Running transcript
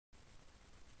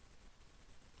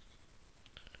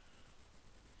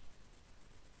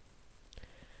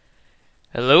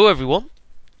Hello everyone.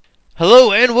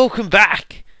 Hello and welcome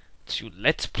back to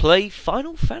Let's Play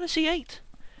Final Fantasy VIII.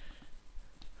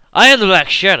 I am the Black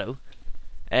Shadow,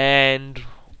 and,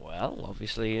 well,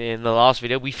 obviously in the last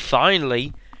video we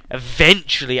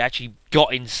eventually actually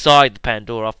got inside the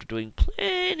Pandora after doing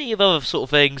plenty of other sort of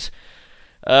things.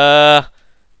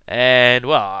 And,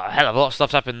 well, a hell of a lot of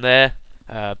stuff's happened there.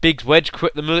 Biggs Wedge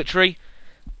quit the military.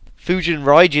 Fujin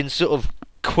Raijin sort of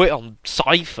quit on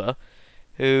Seifer,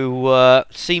 who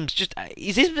seems just...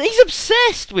 He's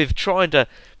obsessed with trying to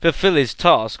fulfill his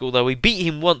task, although we beat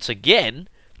him once again,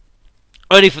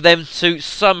 only for them to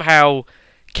somehow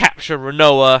capture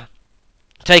Rinoa,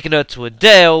 taking her to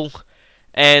Adel,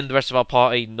 and the rest of our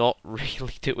party not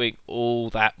really doing all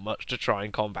that much to try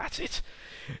and combat it,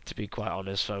 to be quite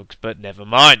honest, folks, but never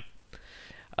mind.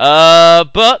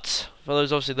 But for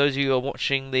those of you who are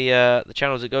watching the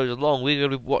channel as it goes along, we're going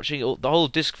to be watching the whole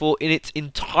Disc 4 in its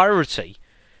entirety.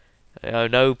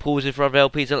 No pauses for other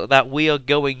LPs like that. We are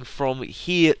going from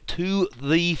here to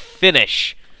the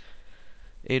finish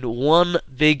in one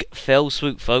big fell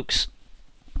swoop, folks.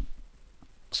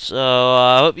 So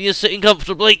I hope you're sitting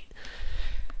comfortably,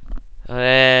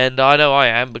 and I know I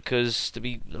am, because to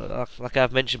be like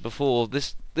I've mentioned before,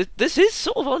 this is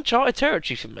sort of uncharted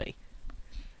territory for me.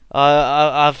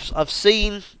 I've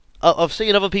seen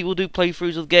other people do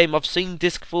playthroughs of the game. I've seen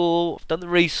Disc 4. I've done the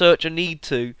research I need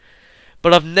to,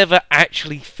 but I've never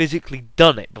actually physically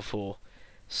done it before.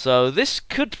 So this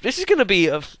is going to be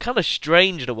kind of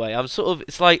strange in a way.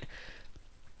 It's like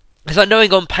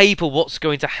knowing on paper what's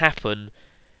going to happen,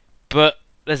 but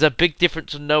there's a big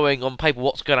difference in knowing on paper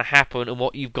what's going to happen and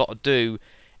what you've got to do,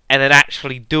 and then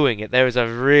actually doing it. There is a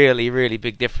really, really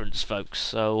big difference, folks.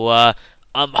 So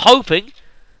I'm hoping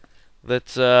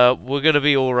that we're going to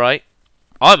be alright.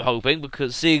 I'm hoping,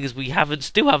 because seeing as we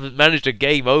still haven't managed a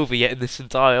game over yet in this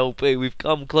entire LP, we've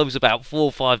come close about 4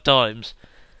 or 5 times,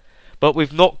 but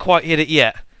we've not quite hit it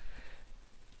yet.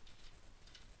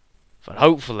 But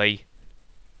hopefully,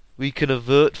 we can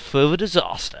avert further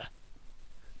disaster.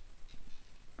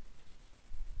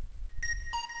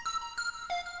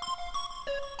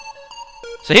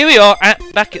 So here we are,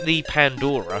 back at the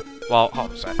Pandora. Well, hold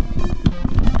on a sec.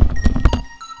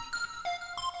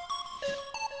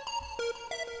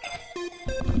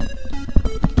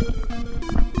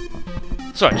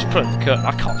 Sorry, just put in the curtain.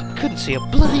 I couldn't see a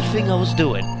bloody thing I was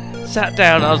doing. Sat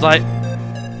down, I was like,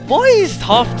 why is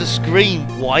half the screen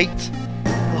white?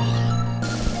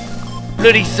 Oh.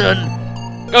 Bloody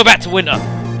sun! Go back to winter!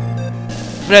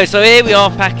 No, so here we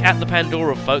are back at the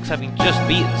Pandora, folks, having just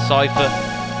beaten Seifer.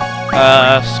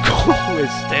 Score is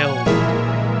still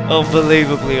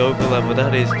unbelievably overleveled.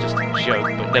 That is just a joke,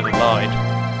 but never mind.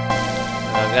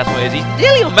 That's what it is. He's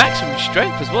nearly on maximum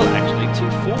strength as well, actually,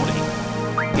 240.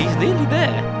 He's nearly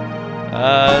there.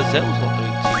 Zell's not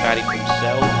doing too badly for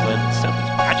himself, and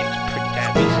Selfie's magic's pretty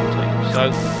damn decent too.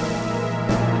 So,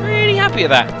 pretty happy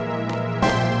with that.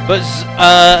 But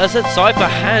as I said, Seifer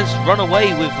has run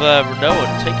away with Rinoa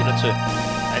and taken her to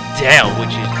Adel,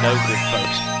 which is no good,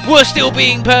 folks. We're still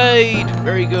being paid!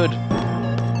 Very good.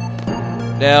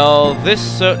 Now, this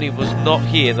certainly was not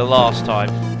here the last time.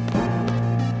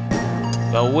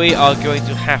 Well, we are going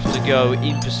to have to go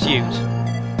in pursuit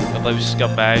of those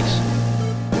scumbags.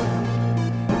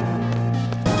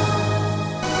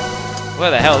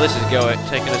 Where the hell this is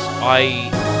taking us, I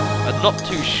am not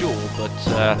too sure, but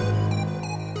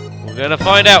we're gonna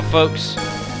find out, folks.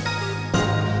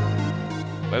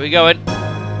 Where are we going?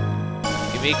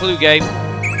 Give me a clue, game.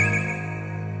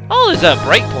 Oh, there's a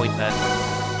break point there.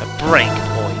 A break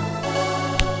point.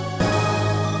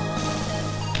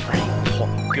 Break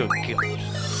point. Good God.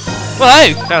 Well,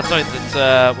 hey, found something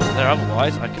that wasn't there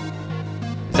otherwise.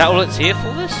 Is that all it's here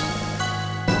for? This?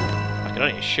 I can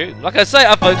only assume. Like I say,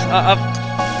 folks,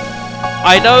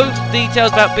 I know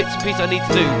details about bits and pieces I need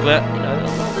to do, but you know,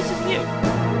 all this is new.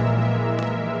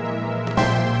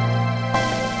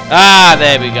 Ah,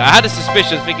 there we go. I had a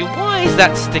suspicion, thinking, why is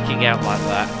that sticking out like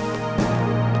that?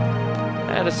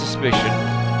 I had a suspicion.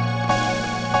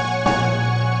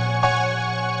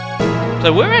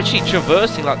 So we're actually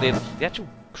traversing like the actual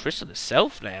crystal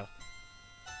itself now.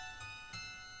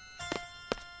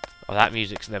 Oh, that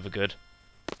music's never good.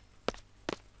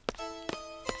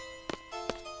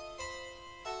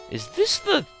 Is this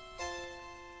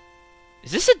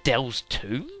Adel's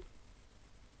tomb?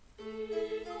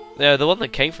 No, the one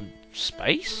that came from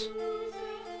space?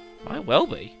 Might well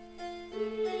be.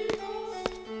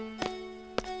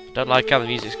 Don't like how the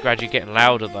music's gradually getting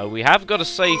louder, though. We have got a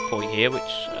save point here, which,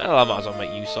 well, I might as well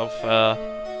make use of.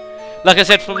 Like I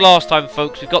said from last time,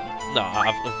 folks, we've got... No,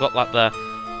 I've got, like, the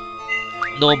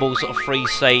normal sort of free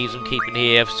saves I'm keeping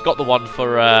here. I've got the one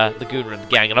for Laguna and the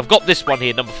gang, and I've got this one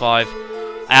here, number 5.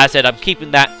 As I said, I'm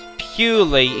keeping that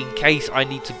purely in case I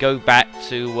need to go back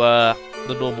to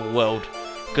the normal world,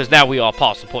 because now we are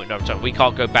past the point of no return. We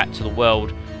can't go back to the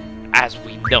world as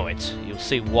we know it. You'll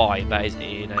see why that is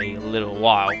in a little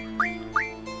while.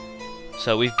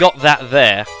 So we've got that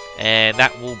there, and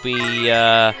that will be,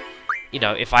 you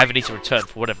know, if I ever need to return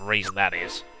for whatever reason that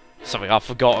is. Something I've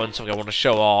forgotten, something I want to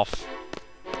show off.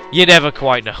 You never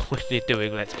quite know when you're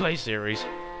doing Let's Play series.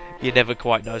 You never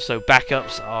quite know, so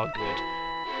backups are good.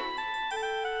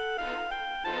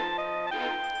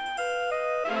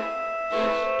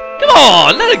 Come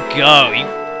on, let it go!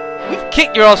 We've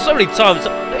kicked your ass so many times,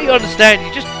 I know you understand,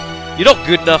 you're not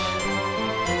good enough.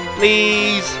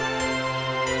 Please!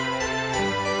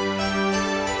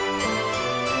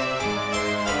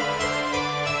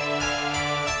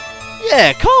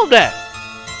 Yeah, calm down!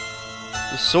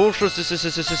 The Sorceress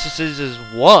is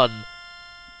one. What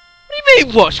do you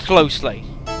mean, watch closely?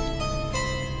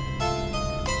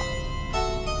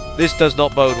 This does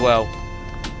not bode well.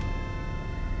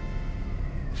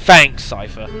 Thanks,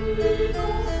 Seifer.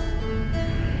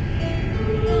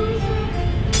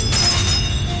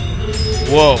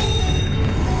 Whoa.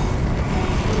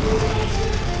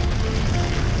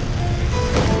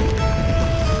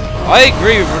 I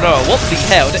agree with Rinoa. What the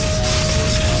hell?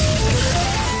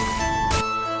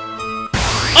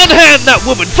 Unhand that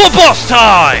woman for boss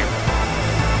time!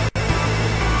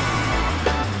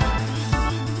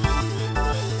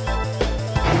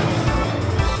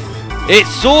 It's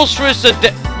Sorceress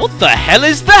Adel. What the hell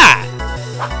is that?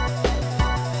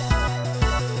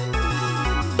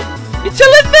 You're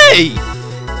telling me?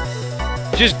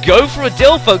 Just go for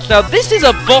Adel, folks. Now, this is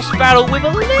a boss battle with a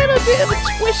little bit of a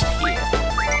twist here.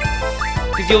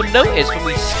 Because you'll notice when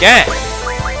we scan,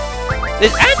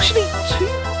 there's actually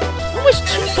almost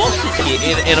two bosses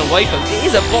here in a way, folks. It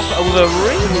is a boss battle with a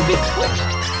really big twist.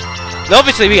 Now,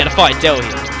 obviously, we gotta fight Adel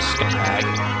here. Scumbag.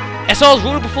 SR's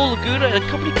ruler before Laguna and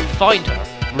company can find her.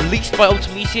 Released by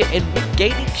Ultimecia and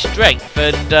regaining strength.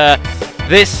 And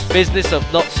this business of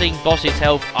not seeing boss's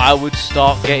health, I would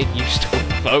start getting used to it,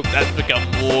 folks. That's become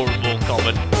more and more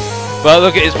common. But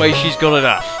look at this way, she's got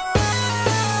enough.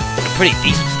 And pretty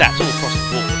decent stats all across the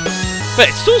board. But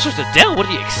it's Sorceress Adel, what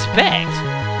do you expect?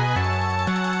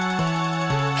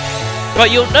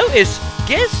 But you'll notice,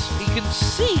 guess you can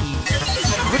see,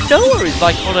 Rinoa is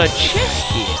like on her chest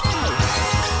here.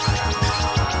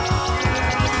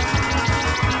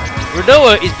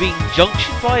 Rinoa is being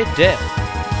junctioned by Adel.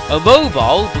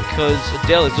 Immobile, because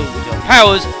Adel is all with your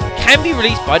powers, can be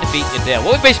released by defeating Adel.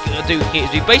 What we're basically going to do here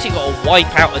is we basically got to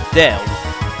wipe out Adel,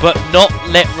 but not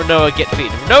let Rinoa get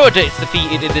defeated. If Rinoa gets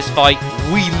defeated in this fight,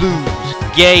 we lose.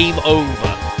 Game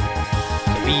over.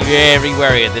 So be very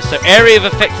wary of this. So area of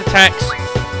effect attacks,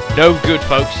 no good,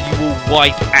 folks. You will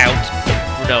wipe out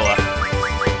Rinoa.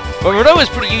 But Rinoa is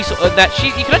pretty useful in that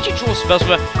you can actually draw spells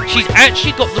from her. She's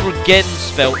actually got the Regen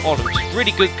spell on her, which is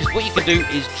really good because what you can do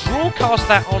is draw cast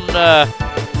that on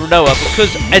Rinoa,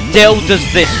 because Adel does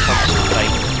this constantly.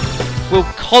 Will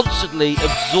constantly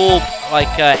absorb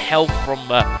like health from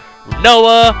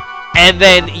Rinoa and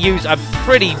then use a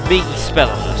pretty meaty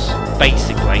spell on us,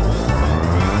 basically.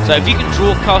 So if you can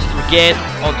draw cast Regen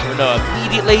onto Rinoa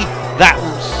immediately, that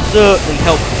will certainly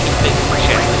help you in the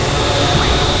check.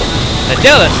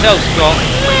 Adel herself's got,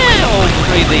 well,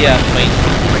 really the main.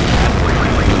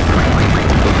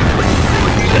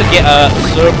 She's gonna get a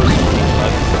Cerberus on him,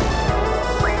 though.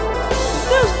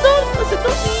 That's not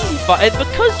the easy fight, and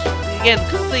because, again,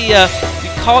 because the,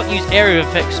 you can't use area of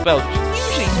effect spells, which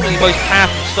usually is really the most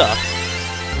powerful stuff,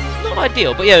 it's not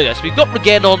ideal, but yeah, there we go. So we've got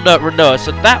Regen on Rinoa,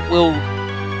 so that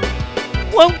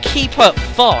won't keep her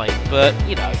fine, but,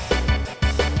 you know,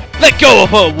 let go of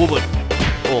her, woman!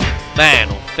 Or man,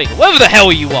 or thing, whatever the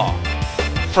hell you are,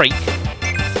 freak.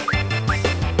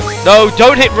 No,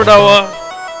 don't hit Rinoa.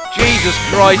 Jesus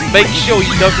Christ, make sure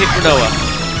you don't hit Rinoa.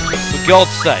 For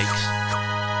God's sakes.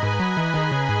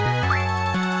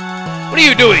 What are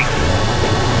you doing?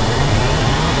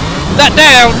 That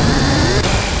down.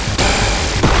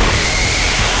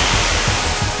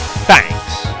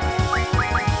 Thanks.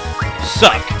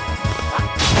 Suck.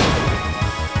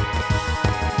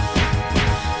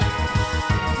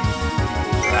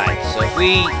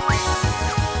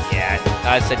 Yeah,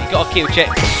 I said you got to kill check.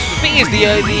 The thing is, the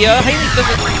Haley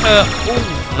doesn't hurt all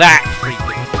that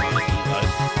frequently, though.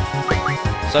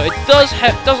 So it doesn't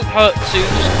hurt to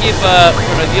just give the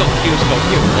Oculus spell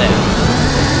here and there.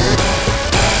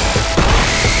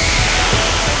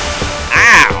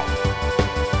 Ow!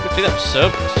 Good thing that was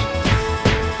Cerberus.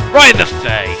 Right in the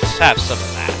face. Have some of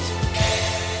that.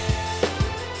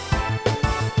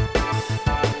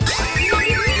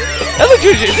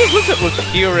 It looks like we're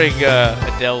curing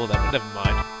Adel then, but never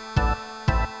mind.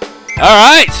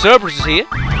 Alright, Sorceress is here.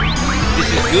 This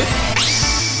is good.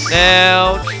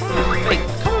 Now, I can't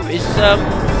remember, is Adel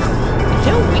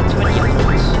weak to any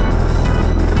elements?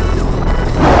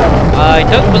 I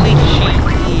don't believe she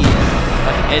is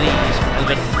like any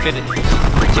elemental affinities,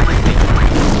 typically.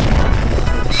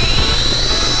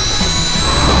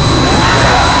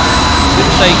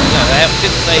 Didn't say, no, they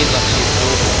didn't say that she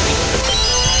was weak.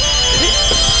 Is it?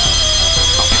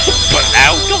 But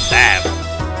now, goddamn!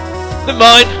 Never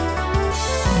mind.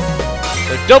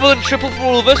 So double and triple for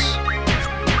all of us.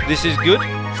 This is good.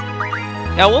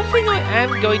 Now, one thing I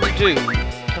am going to do,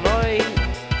 can I...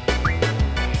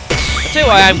 I'll tell you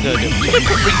what I am going to do. I'm going to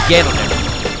put regen on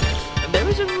everything. And there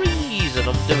is a reason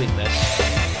I'm doing this.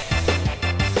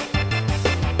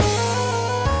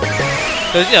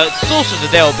 Because, you know, Sorceress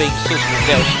Adel being Sorceress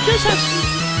Adel, she does have some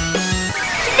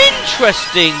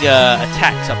interesting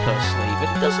attacks up her sleeve, but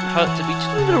it doesn't hurt to be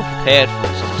just a little prepared for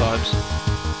it sometimes.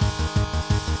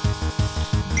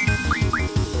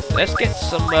 Let's get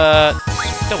some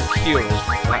double cures,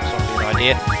 that's not an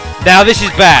idea. Now this is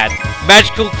bad.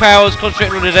 Magical powers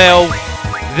concentrated on Adel.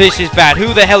 This is bad.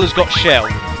 Who the hell has got Shell?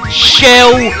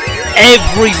 Shell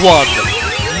everyone!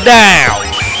 Now!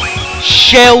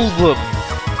 Shell them!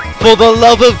 For the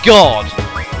love of God!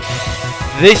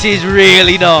 This is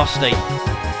really nasty.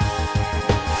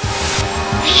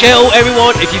 Shell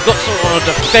everyone. If you've got someone on a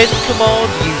defense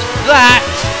command, use that.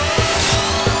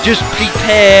 Just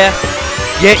prepare.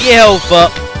 Get your health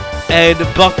up and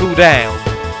buckle down.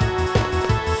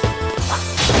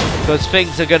 Because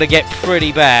things are going to get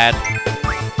pretty bad.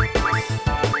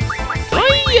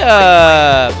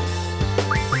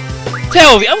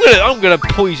 Tell me, I'm gonna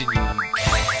poison you.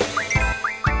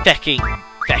 Fecking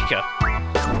fecker.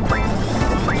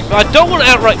 But I don't want to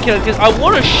outright kill her because I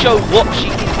want to show what she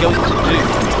is going to do.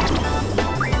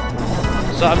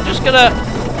 So I'm just gonna.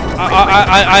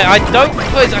 I don't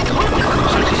because I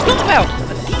can't. She's not about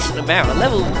a decent amount, a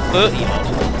level 30 odd.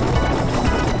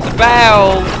 It's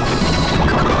about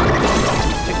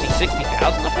 50,000,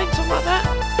 60,000, I think, something like that.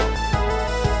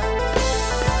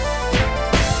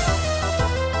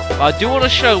 But I do want to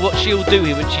show what she'll do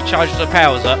here when she charges her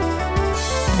powers up.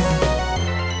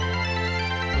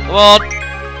 Come on,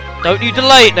 don't you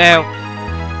delay it now.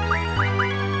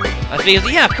 I think,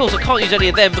 yeah, of course I can't use any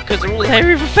of them because they're all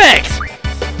area of effect.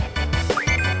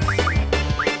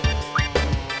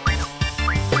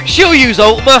 She'll use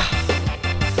Ultima.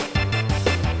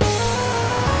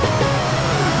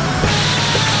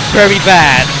 Very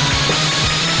bad.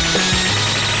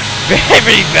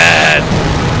 Very bad.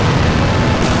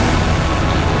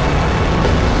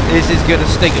 This is gonna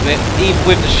sting a bit, even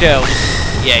with the shells.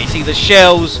 Yeah, you see the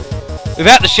shells.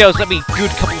 Without the shells, that'd be a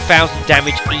good couple thousand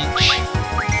damage each.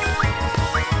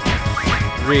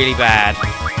 Really bad.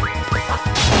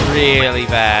 Really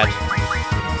bad.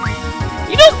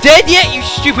 You're not dead yet, you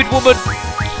stupid woman!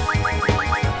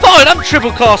 Fine, I'm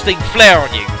triple casting Flare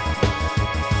on you.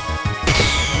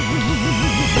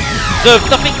 Deserve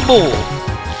nothing more.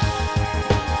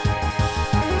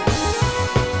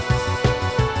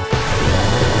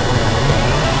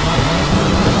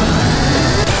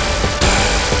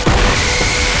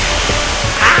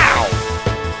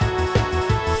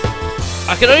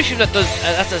 I can only assume that does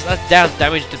that's down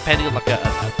damage depending on like a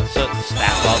certain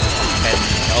stat bar that depends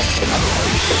on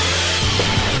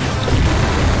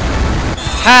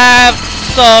Have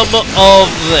some of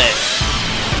this,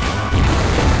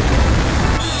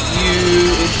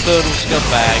 you infernal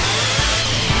scumbag.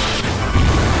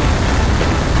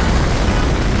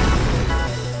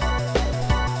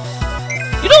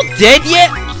 You're not dead yet?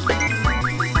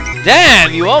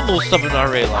 Damn, you are more stubborn than I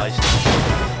realised.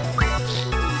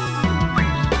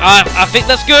 I think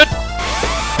that's good.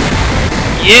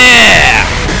 Yeah!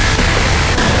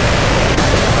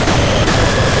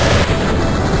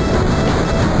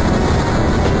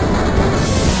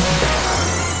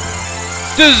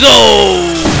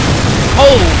 Dissolve!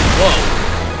 Oh, whoa.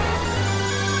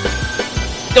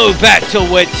 Go back to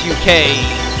whence you came.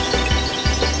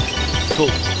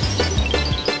 Cool.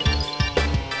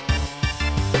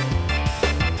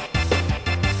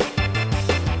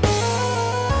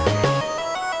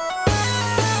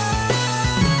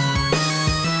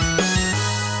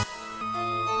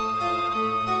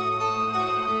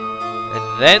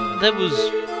 Then there was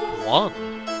one.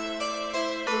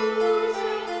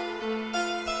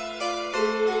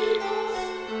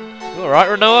 You alright,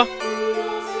 Rinoa?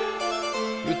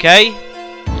 You okay?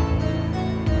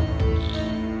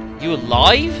 You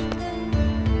alive?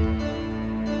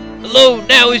 Hello,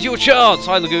 now is your chance!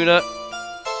 Hi, Laguna.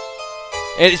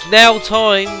 it's now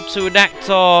time to enact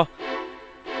our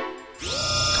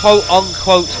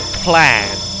quote-unquote plan.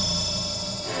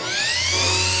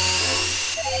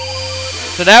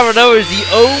 So now Rinoa is the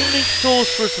only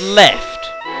sorceress left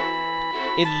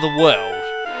in the world.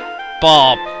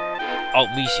 Bar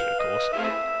Altmesia, of course.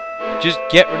 Just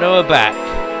get Rinoa back.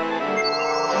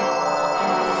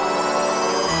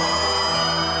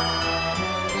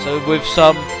 So with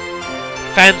some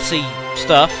fancy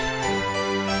stuff.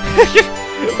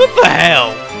 What the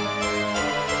hell?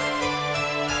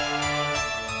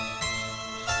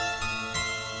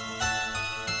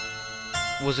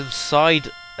 Was inside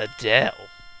Adel.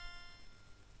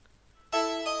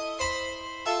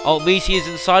 Altmesia is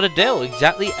inside Adel,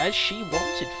 exactly as she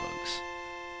wanted, folks.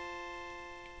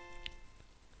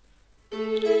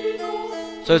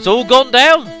 So it's all gone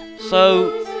down.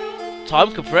 So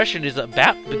time compression is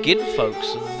about to begin,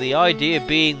 folks, and the idea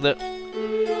being that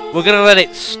we're going to let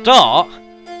it start,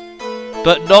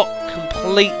 but not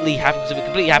completely happens. If it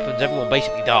completely happens, everyone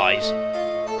basically dies.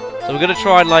 So we're going to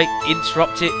try and, like,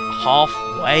 interrupt it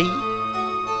halfway.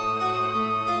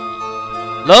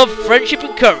 Love, friendship,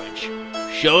 and courage.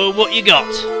 Show 'em what you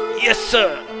got. Yes,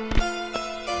 sir.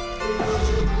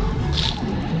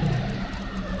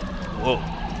 Whoa.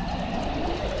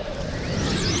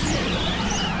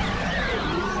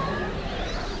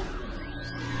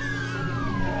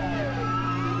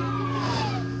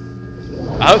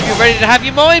 I hope you're ready to have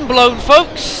your mind blown,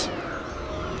 folks!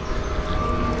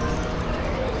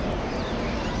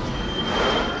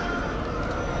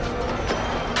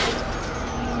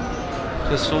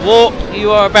 Because for what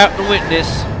you are about to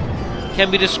witness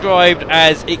can be described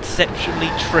as exceptionally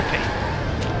trippy.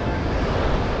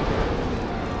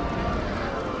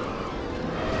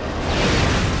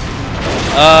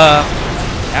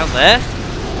 Down there?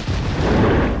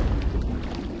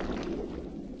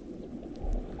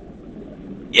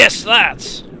 Yes,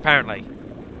 that! Apparently.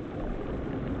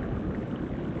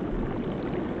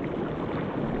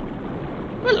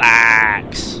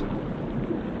 Relax!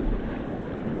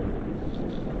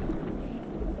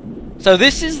 So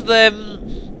this is them...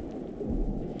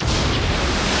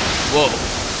 Whoa.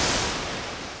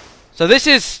 So this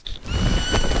is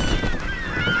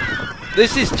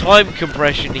time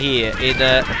compression here in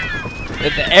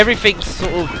everything's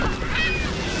sort of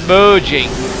merging,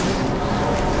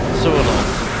 sort of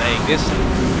thing. This.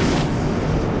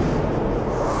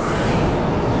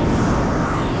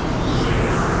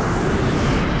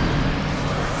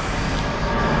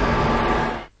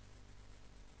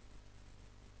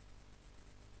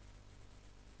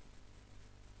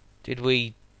 Did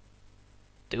we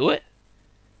do it?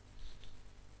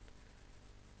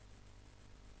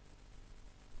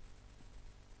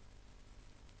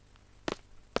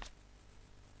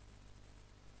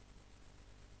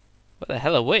 What the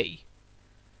hell are we?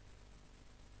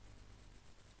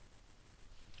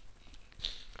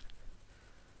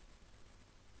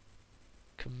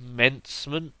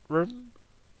 Commencement room?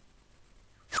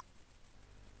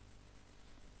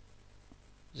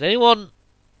 Does anyone...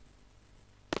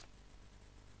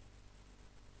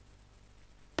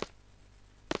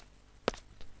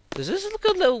 Does this look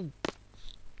a little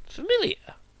familiar?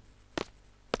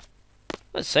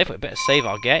 Let's save it. Better save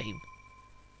our game.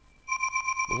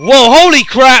 Whoa! Holy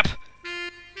crap!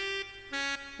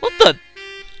 What the?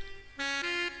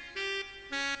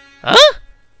 Huh?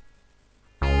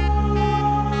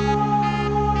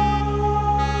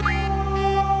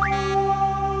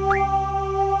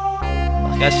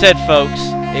 Like I said, folks,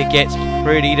 it gets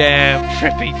pretty damn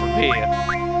trippy from here.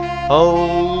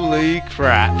 Holy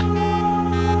crap!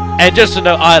 And just to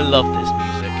know, I love this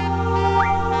music.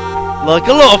 Like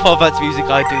a lot of Final Fantasy music,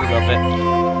 I do love it.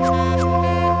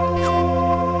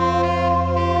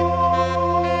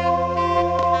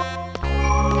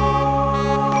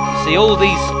 See, all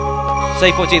these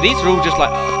save points here, these are all just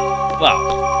like, well,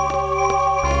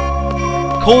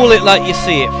 call it like you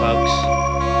see it, folks.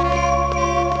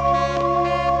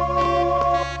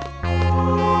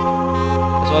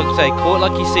 That's what I'm saying, call it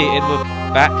like you see it, and we're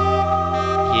back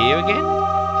here again.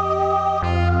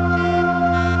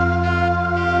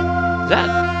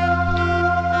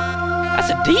 That's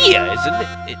a deer, isn't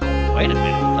it? Wait a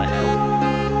minute, what the hell?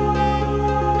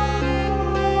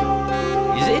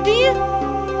 Is it a deer?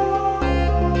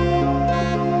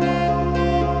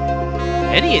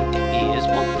 Any deers?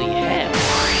 What the hell?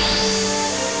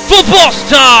 For boss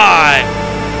time!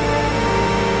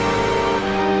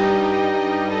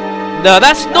 No,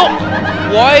 that's not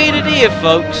quite a deer,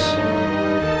 folks.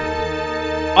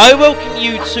 I welcome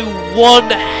you to one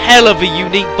hell of a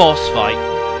unique boss fight.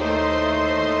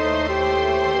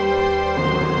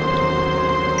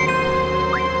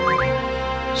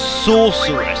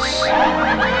 Sorceress.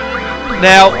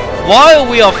 Now, while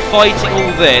we are fighting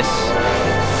all this,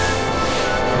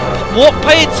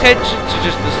 pay attention to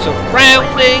just the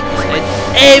surroundings and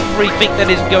everything that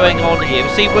is going on here.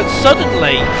 See, but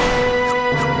suddenly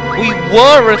we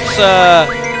were at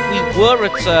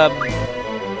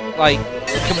like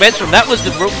the commencement. That was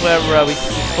the room where we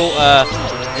thought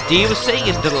Adel was sitting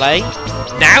in delay.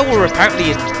 Now we're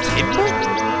apparently in timber.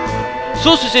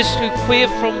 Sorceresses who queer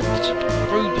from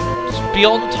through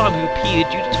beyond time who appeared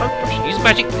due to time pressure. Use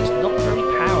magic, but it's not very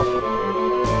powerful.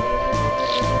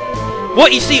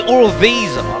 What you see all of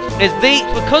these are, is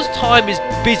because time is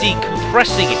busy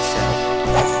compressing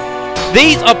itself,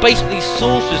 these are basically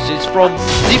sorceresses from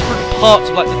different parts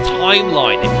of like the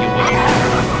timeline, if you will.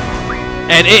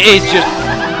 And it is just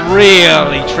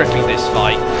really trippy, this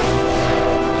fight.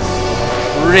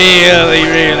 Really,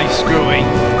 really screwy.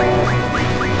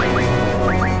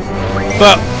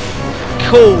 But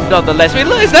cool nonetheless. I mean,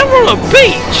 look, is that we're on a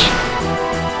beach?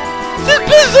 This is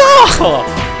bizarre!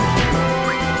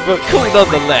 But cool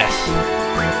nonetheless.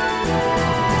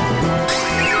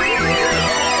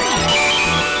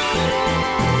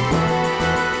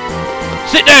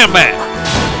 Sit down, man!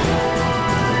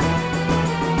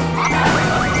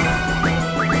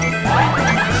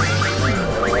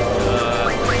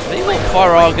 They've all got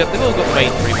fire argon, they've all got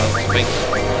rain 3 months, I think.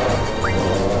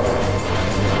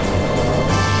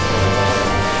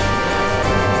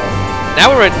 Now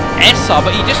we're in SR,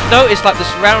 but you just notice like the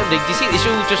surroundings. You see, it's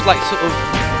all just like sort of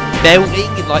melting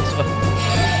and like sort of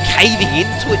caving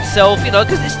into itself, you know,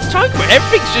 because it's time for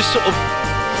everything's just sort of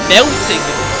melting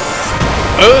and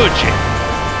urging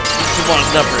to one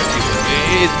another.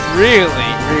 It is really,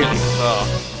 really bizarre,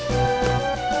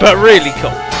 but really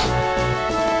cool.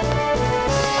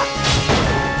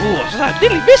 Ooh, I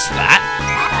nearly missed that.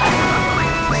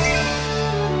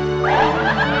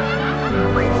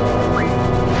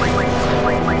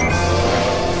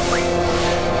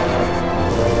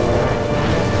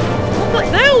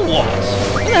 Now what?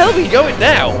 Where the hell are we going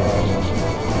now?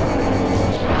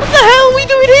 What the hell are we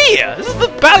doing here? This is the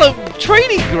Battle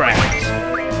training grounds.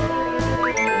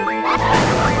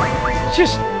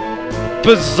 Just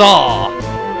bizarre.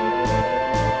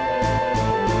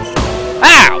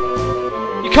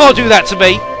 Ow! You can't do that to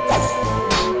me.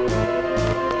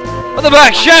 What the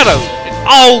Black Shadow?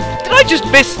 Oh, did I just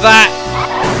miss that?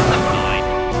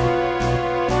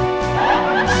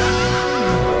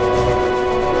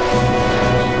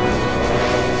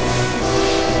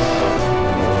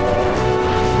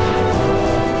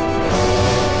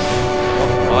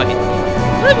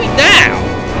 Where are we now?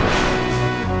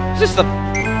 Is this the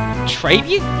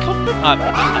Travian continent? I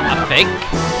think.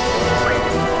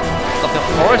 Like a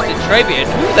forest in Travian.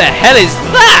 Who the hell is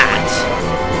that?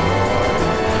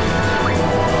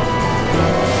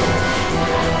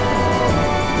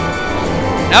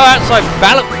 Now outside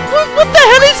Ballot. What the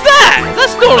hell is that?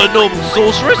 That's not a normal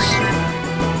sorceress.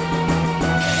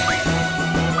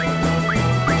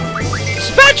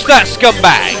 Dispatch that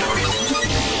scumbag.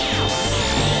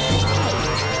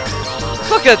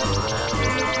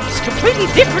 It's completely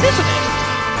different, isn't it?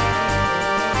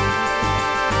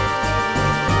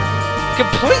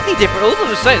 Completely different. All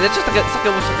I'm saying, it's just like it's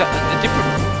almost like a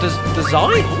different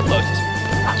design almost.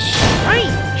 It's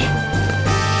strange.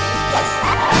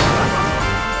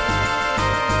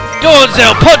 Go on,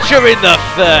 Zell, punch her in the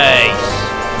face.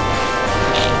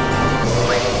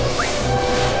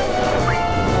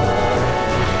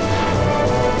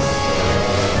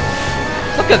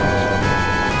 It's like a.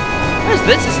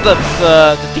 This is the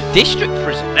district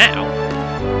prison now.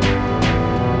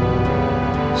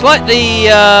 It's like the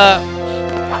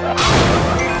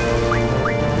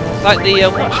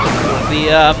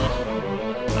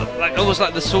like almost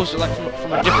like the source, like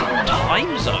from a different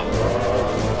time zone.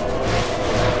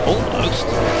 Almost.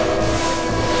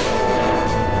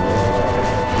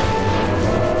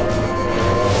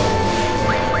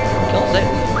 God's that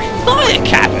fire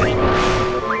cabin.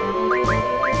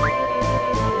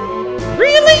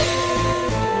 Really?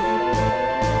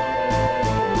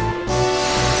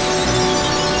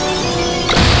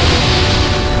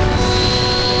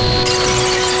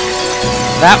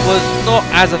 That was not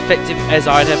as effective as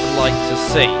I'd ever like to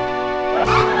see.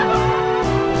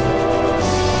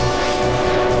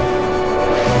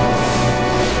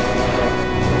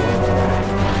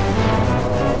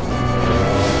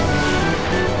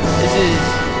 This is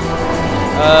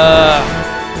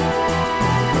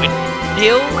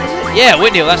Windhill, is it? Yeah,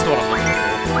 Windhill, that's the one I'm looking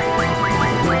for.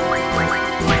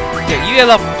 Yeah, you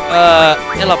heal up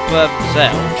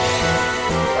Zell.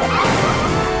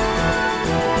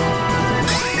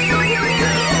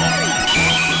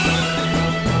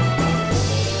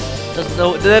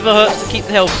 No, it never hurts to keep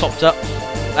the health topped up.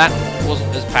 That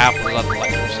wasn't as powerful as I'd like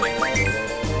to say.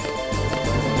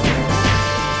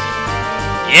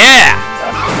 Yeah!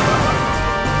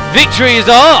 Victory is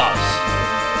ours!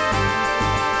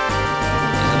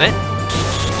 Isn't it?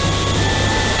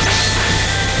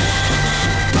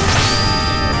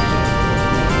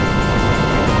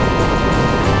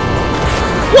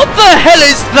 What the hell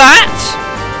is that?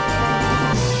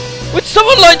 Would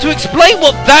someone like to explain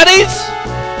what that is?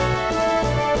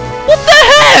 What the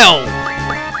hell?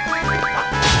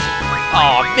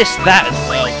 Oh, I missed that as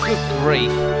well. Good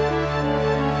grief.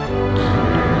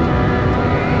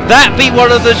 That be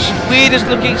one of the weirdest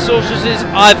looking sorceresses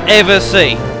I've ever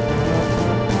seen.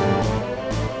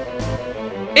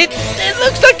 It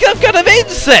looks like some kind of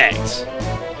insect.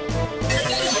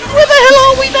 Where the hell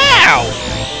are we now?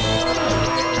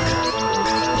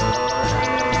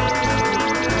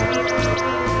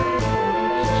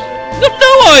 I've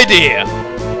no idea!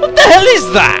 What the hell is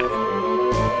that?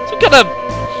 Some kind of...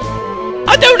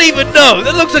 I don't even know!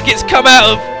 That looks like it's come out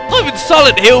of... Not even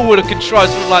Silent Hill would have contrived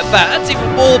something like that. That's even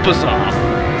more bizarre.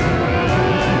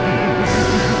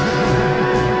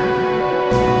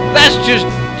 That's just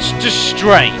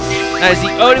strange. That is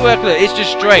the only way I can... It's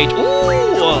just strange.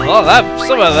 Ooh! I'll have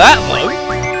some of that, though.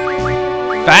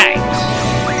 Thanks.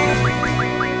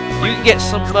 You can get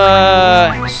some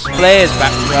flares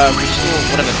back, restore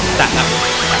whatever that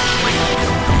was.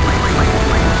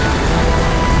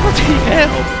 What the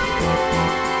hell?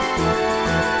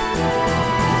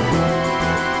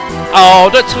 Oh,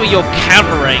 don't tell me you're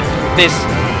countering this.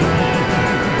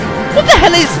 What the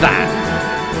hell is that?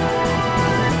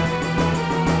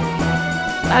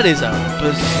 That is a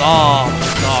bizarre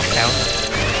counter.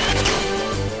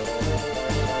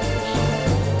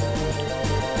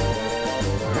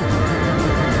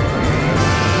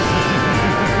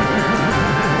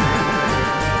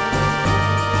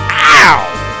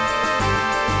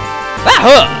 That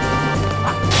hurt!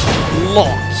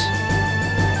 Lot.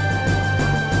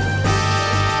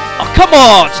 Oh, come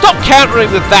on! Stop countering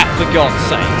with that, for God's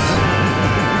sakes!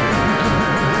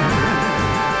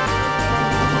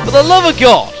 For the love of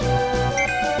God!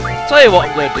 Tell you what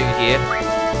I'm going to do here.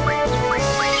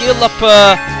 Heal up,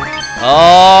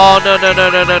 Oh, no.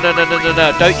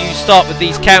 Don't you start with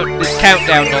this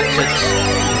countdown nonsense.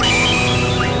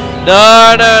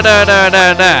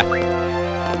 No.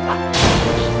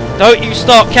 Don't you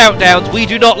start countdowns. We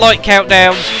do not like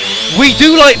countdowns. We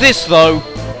do like this, though.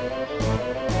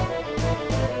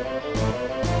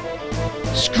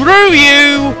 Screw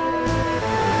you!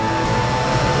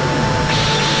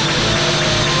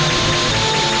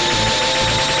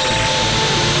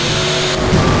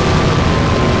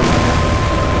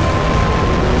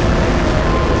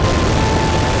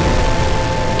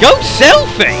 Go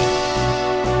selfie!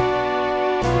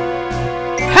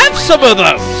 Have some of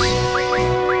those!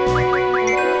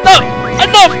 No!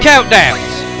 Enough countdowns!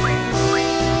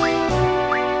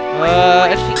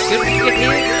 Anything good we can get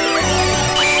here?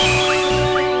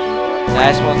 Nah,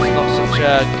 this one's not such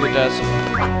a good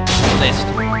list.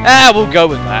 We'll go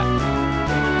with that.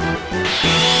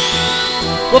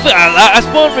 Well, that's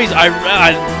one reason I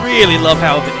really love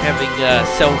having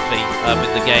selfie in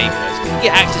the game. You can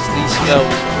get access to these spells,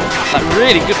 like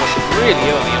really good ones, really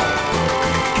early on.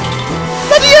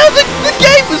 Bloody hell, the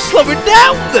game was slowing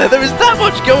down there! There is that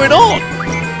much going on!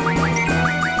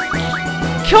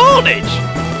 Carnage!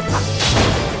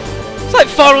 It's like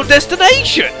Final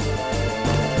Destination!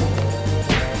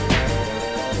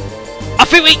 I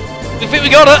think we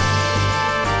got it!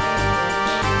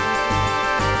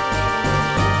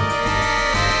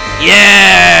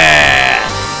 Yes!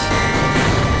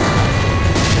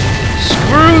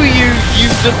 Screw you, you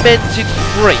demented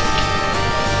freak!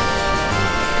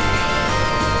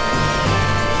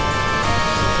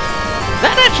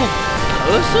 That actual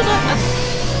person?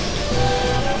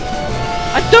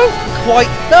 I don't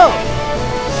quite know.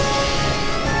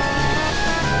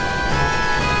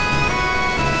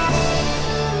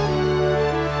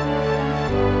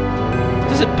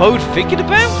 Does it bode thinking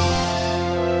about?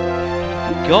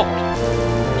 Good God.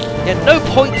 Yeah, no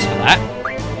points for that,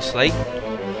 obviously.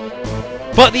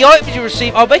 But the items you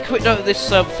receive, I'll make a quick note of this,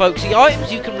 folks. The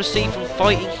items you can receive from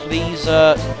fighting these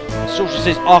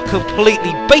sorceresses are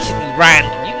completely, basically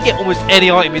random. You can get almost any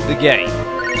item in the game.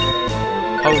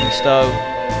 Holy stone.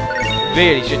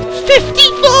 Really should.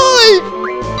 55!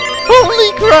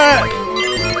 Holy crap!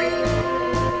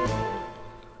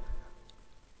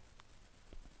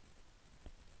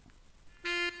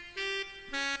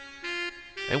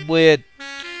 And weird.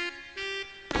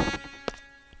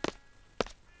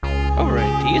 Oh, we're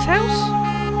in Tia's house?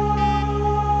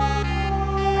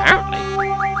 Apparently.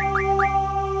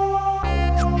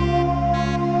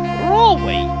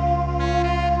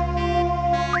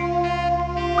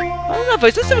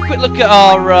 folks, let's have a quick look at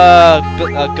our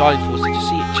guiding forces to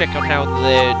see, check on how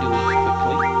they're doing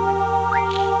quickly.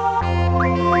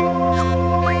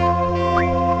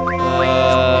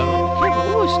 Okay, we're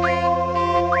almost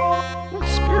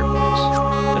spirit ones.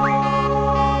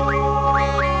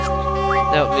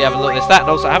 Now we have a look at that, and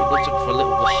also I haven't looked at them for a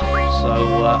little while,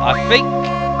 so I think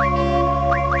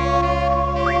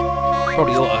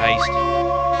probably auto haste.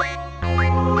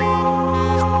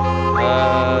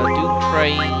 Doom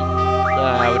train.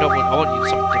 No, we don't want. I want you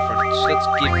something different. So let's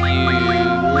give you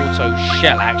auto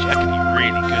shell. Actually, that could be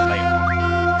really good later on.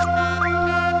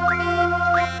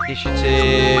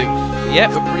 Initiative. Yeah,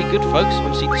 we're pretty good, folks.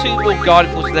 Obviously, 2 more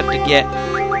guiding forces left to get.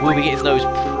 We'll be getting those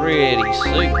pretty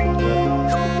soon.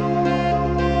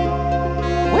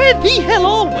 Where the hell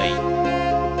are we?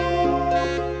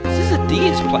 This is a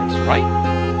Dia's place, right?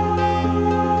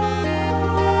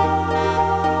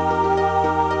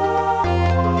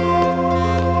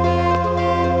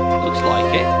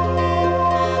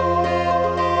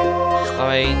 I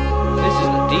mean, this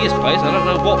isn't Dia's place. I don't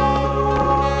know what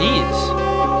is.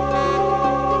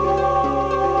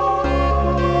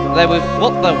 They with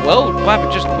what the world? Why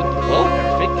haven't just with the world and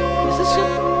everything? Is this a,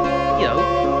 you know,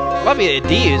 might be at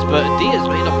Dia's, but Dia's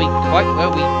may not be quite where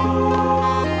we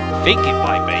think it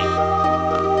might be.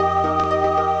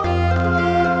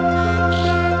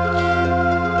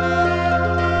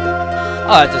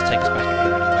 Oh, that does take us back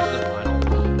here anyway. Never mind.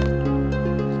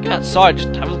 Let's go outside.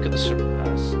 Just have a look at the.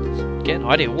 Get an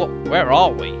idea. Where are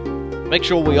we? Make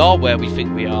sure we are where we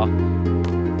think we are.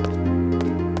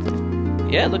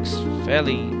 Yeah, it looks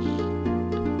fairly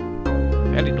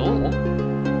normal.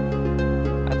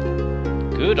 That's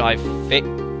good. I think.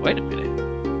 Wait a minute.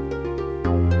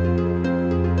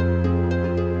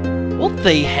 What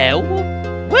the hell?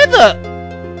 Where the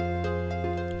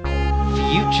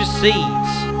future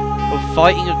seeds of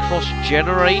fighting across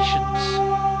generations?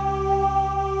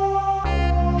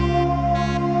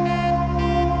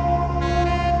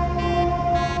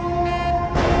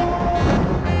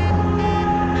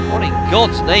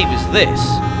 God's name is this? Is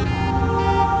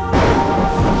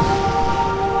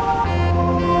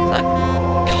that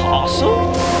castle?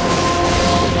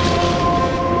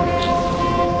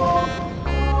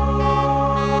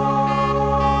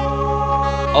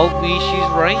 Old Mishi's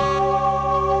reign?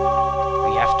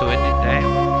 We have to end it now.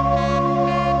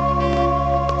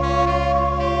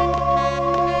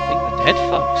 I think we're dead,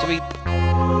 folks. I mean,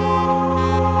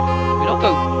 we don't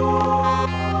go.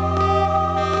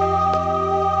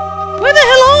 Where the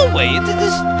hell are we?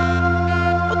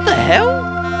 What the hell?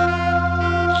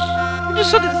 We just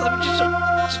suddenly just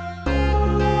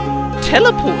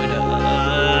teleported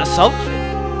something.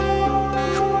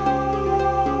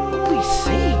 Holy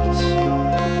seeds!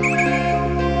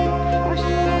 Christ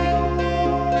almighty!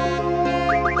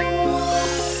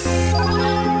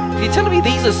 Are you telling me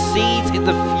these are seeds in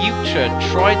the future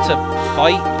trying to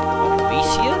fight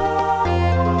Vicia?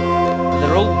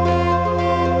 They're all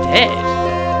dead.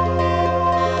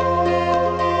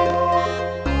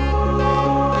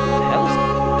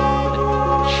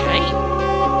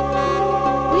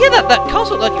 That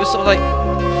castle like it was sort of like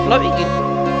floating in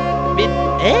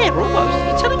mid-air almost. Are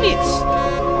you telling me it's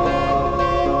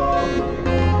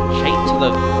chained to the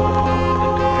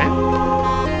ground?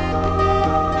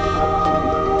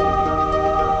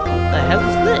 What the hell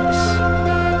is this?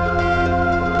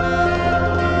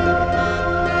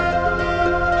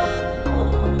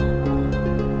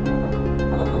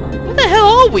 Where the hell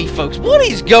are we, folks? What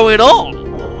is going on?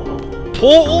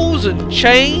 Portals and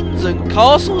chains and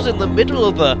castles in the middle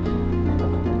of the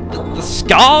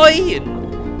sky and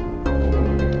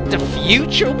the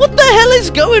future? What the hell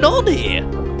is going on here?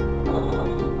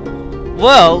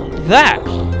 Well, that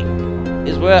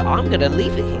is where I'm going to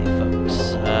leave it here,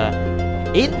 folks.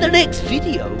 In the next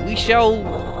video, we shall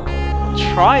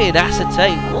try and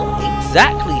ascertain what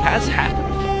exactly has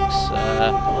happened, folks.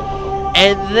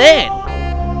 And then,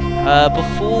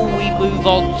 before we move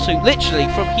on to, literally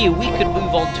from here, we can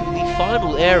move on to the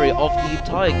final area of the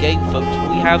entire game, folks.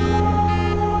 We have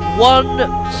one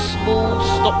small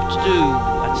stop to do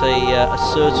at a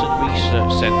certain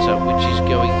research centre, which is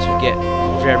going to get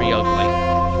very ugly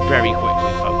very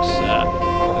quickly, folks.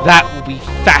 That will be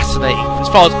fascinating as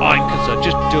far as I'm concerned,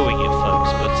 just doing it,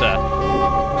 folks. But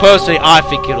personally, I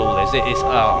think it all is. It's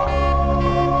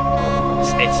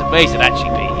amazing to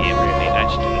actually be here, really, and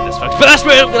actually doing this, folks. But that's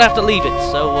where I'm going to have to leave it.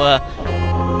 So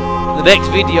the next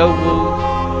video we'll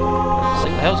see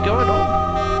what the hell's going on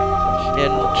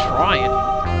and try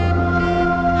and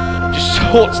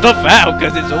sort stuff out,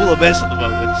 because it's all a mess at the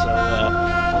moment. So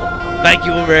thank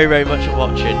you all very, very much for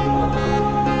watching.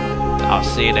 I'll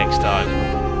see you next time.